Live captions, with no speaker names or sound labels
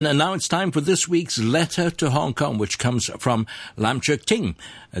And now it's time for this week's letter to Hong Kong, which comes from Cheuk Ting,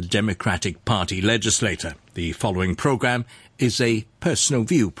 a Democratic Party legislator. The following program is a personal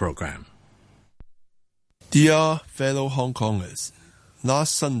view program. Dear fellow Hong Kongers,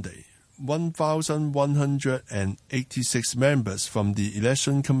 last Sunday, 1,186 members from the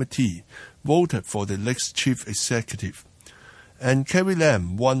Election Committee voted for the next Chief Executive, and Carrie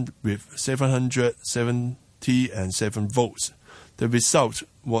Lam won with 777 votes. The result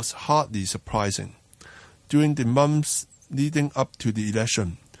was hardly surprising. During the months leading up to the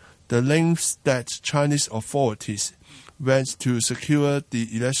election, the lengths that Chinese authorities went to secure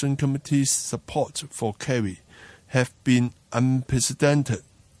the Election Committee's support for Carrie have been unprecedented.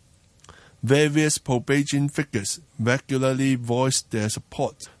 Various pro-Beijing figures regularly voiced their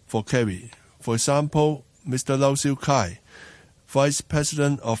support for Carrie. For example, Mr. Lau Siu-kai, Vice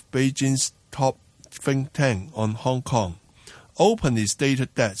President of Beijing's top think tank on Hong Kong, openly stated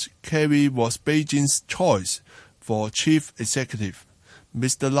that Carrie was Beijing's choice for chief executive.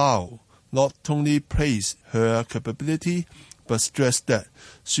 Mr. Lau not only praised her capability, but stressed that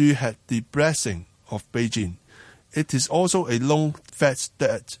she had the blessing of Beijing. It is also a known fact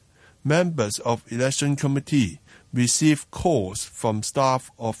that members of Election Committee received calls from staff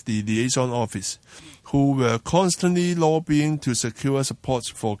of the liaison office who were constantly lobbying to secure support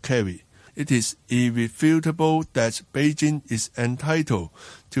for Carrie. It is irrefutable that Beijing is entitled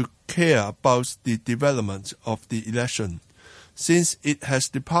to care about the development of the election, since it has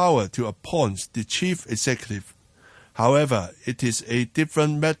the power to appoint the chief executive. However, it is a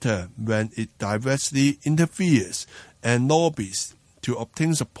different matter when it directly interferes and lobbies to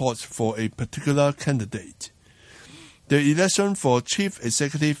obtain support for a particular candidate. The election for chief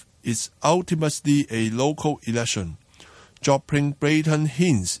executive is ultimately a local election, dropping blatant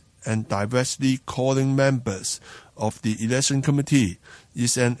hints and directly calling members of the Election Committee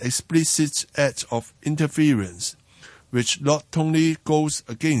is an explicit act of interference, which not only goes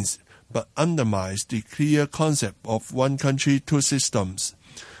against but undermines the clear concept of one country, two systems,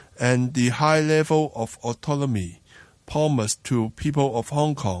 and the high level of autonomy promised to people of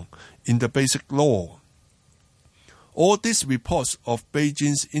Hong Kong in the Basic Law. All these reports of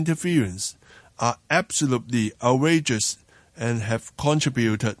Beijing's interference are absolutely outrageous and have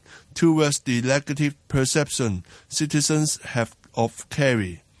contributed towards the negative perception citizens have of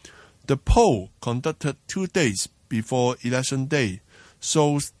Carrie. The poll conducted 2 days before Election Day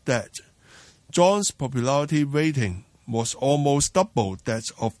shows that John's popularity rating was almost double that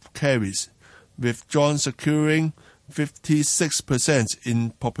of Carrie's, with John securing 56%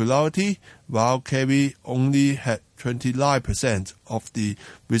 in popularity, while Carrie only had 29% of the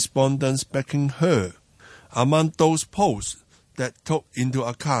respondents backing her. Among those polls that took into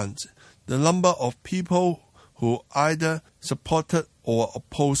account the number of people who either supported or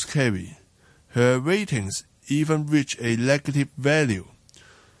opposed Carrie, her ratings even reached a negative value.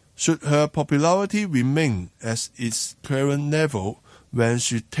 Should her popularity remain at its current level when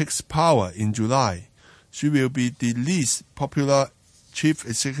she takes power in July, she will be the least popular chief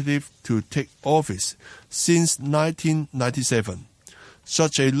executive to take office since 1997.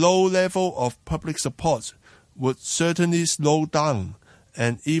 Such a low level of public support would certainly slow down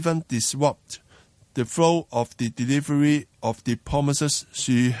and even disrupt the flow of the delivery of the promises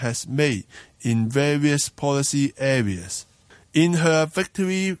she has made in various policy areas. In her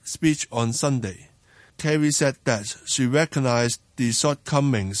victory speech on Sunday, Carrie said that she recognized the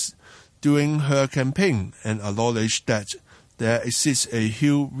shortcomings during her campaign and acknowledged that there exists a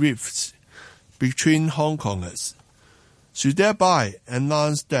huge rift between Hong Kongers. She thereby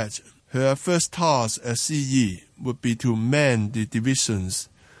announced that her first task as CE would be to mend the divisions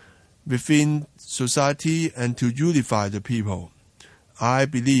within society and to unify the people. I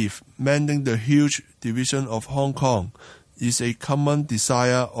believe mending the huge division of Hong Kong is a common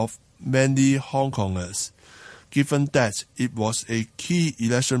desire of many Hong Kongers, given that it was a key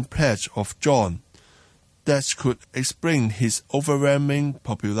election pledge of John that could explain his overwhelming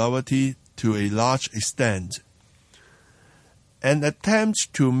popularity to a large extent. An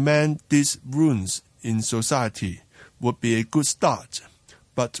attempt to mend these wounds in society would be a good start,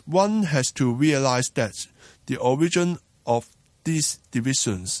 but one has to realize that the origin of these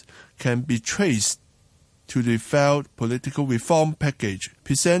divisions can be traced to the failed political reform package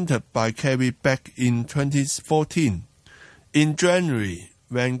presented by Carrie back in 2014. In January,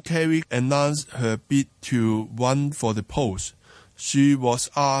 when Carrie announced her bid to run for the post, she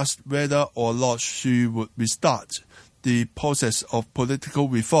was asked whether or not she would restart the process of political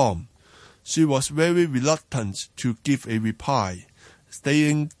reform. She was very reluctant to give a reply,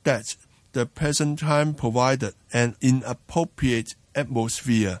 stating that the present time provided an inappropriate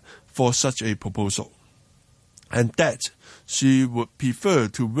atmosphere for such a proposal, and that she would prefer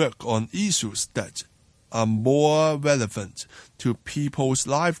to work on issues that are more relevant to people's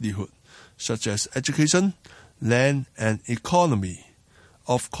livelihood, such as education, land, and economy.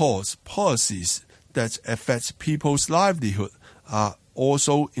 Of course, policies that affect people's livelihood are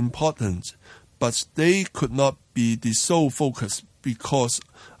also important, but they could not be the sole focus because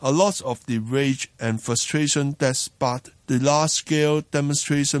a lot of the rage and frustration that sparked the large-scale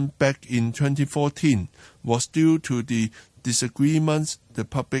demonstration back in 2014 was due to the disagreements the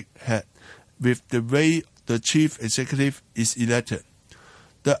public had with the way the chief executive is elected.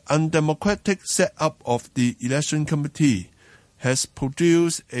 The undemocratic setup of the election committee has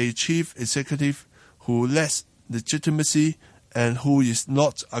produced a chief executive who lacks legitimacy and who is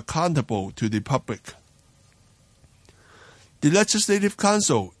not accountable to the public. The Legislative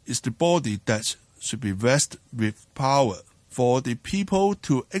Council is the body that should be vested with power for the people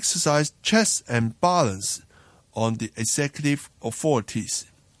to exercise checks and balance on the executive authorities,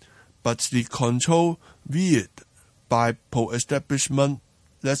 but the control wielded by pro-establishment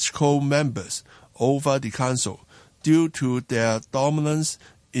legislative members over the council due to their dominance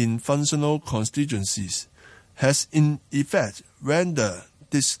in functional constituencies has in effect rendered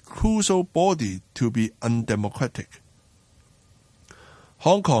this crucial body to be undemocratic.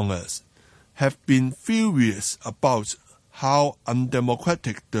 Hong Kongers have been furious about how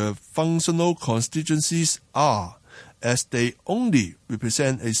undemocratic the functional constituencies are, as they only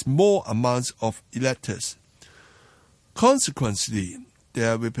represent a small amount of electors. Consequently,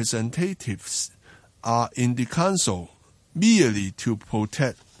 their representatives are in the council merely to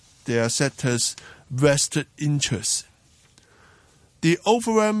protect their sector's vested interests. The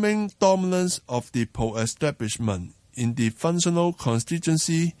overwhelming dominance of the pro-establishment in the functional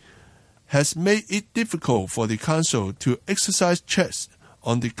constituency has made it difficult for the council to exercise checks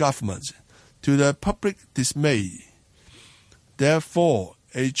on the government, to the public dismay. Therefore,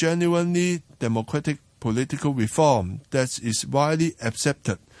 a genuinely democratic political reform that is widely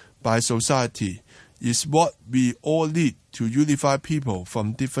accepted by society is what we all need to unify people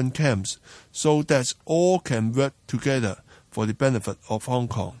from different camps so that all can work together for the benefit of Hong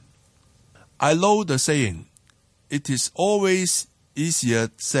Kong. I know the saying, it is always easier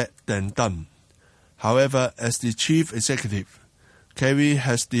said than done. However, as the chief executive, Carrie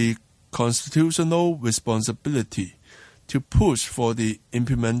has the constitutional responsibility to push for the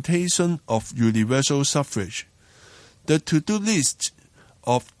implementation of universal suffrage. The to-do list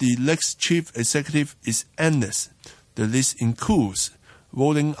of the next chief executive is endless. The list includes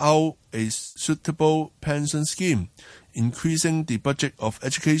rolling out a suitable pension scheme, increasing the budget of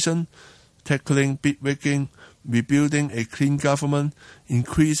education, tackling bigwigging, rebuilding a clean government,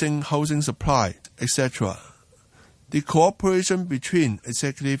 increasing housing supply, etc. The cooperation between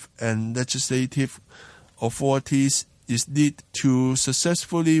executive and legislative authorities is needed to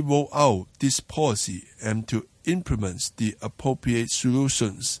successfully roll out this policy and to implement the appropriate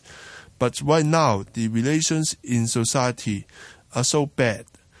solutions. But right now, the relations in society are so bad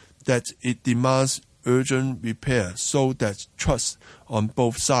that it demands urgent repair so that trust on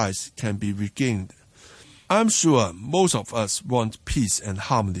both sides can be regained. I'm sure most of us want peace and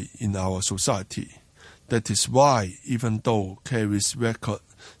harmony in our society. That is why, even though Carrie's record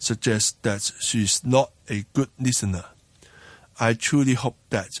suggests that she is not a good listener, I truly hope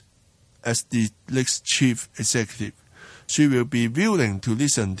that, as the next chief executive, she will be willing to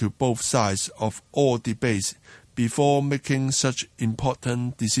listen to both sides of all debates before making such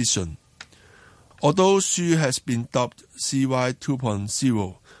important decisions. Although she has been dubbed CY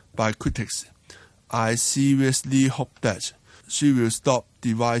 2.0 by critics, I seriously hope that she will stop the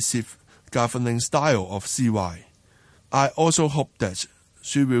divisive governing style of CY. I also hope that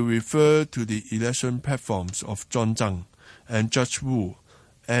she will refer to the election platforms of John Tsang and Judge Wu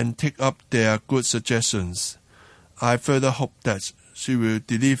and take up their good suggestions. I further hope that she will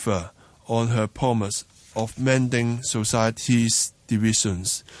deliver on her promise of mending society's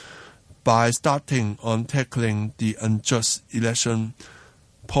divisions by starting on tackling the unjust election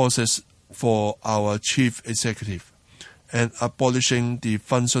process for our chief executive and abolishing the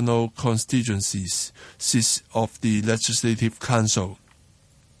functional constituencies seats of the Legislative Council.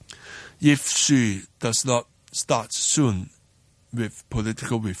 If she does not start soon with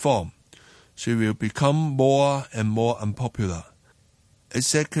political reform, she will become more and more unpopular.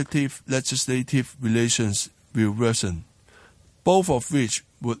 Executive-legislative relations will worsen, both of which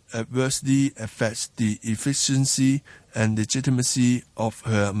would adversely affect the efficiency and legitimacy of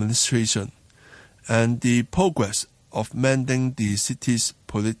her administration, and the progress of mending the city's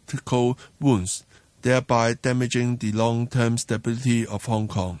political wounds thereby damaging the long-term stability of Hong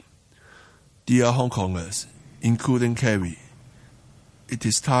Kong. Dear Hong Kongers, including Carrie, it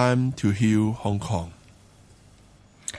is time to heal Hong Kong.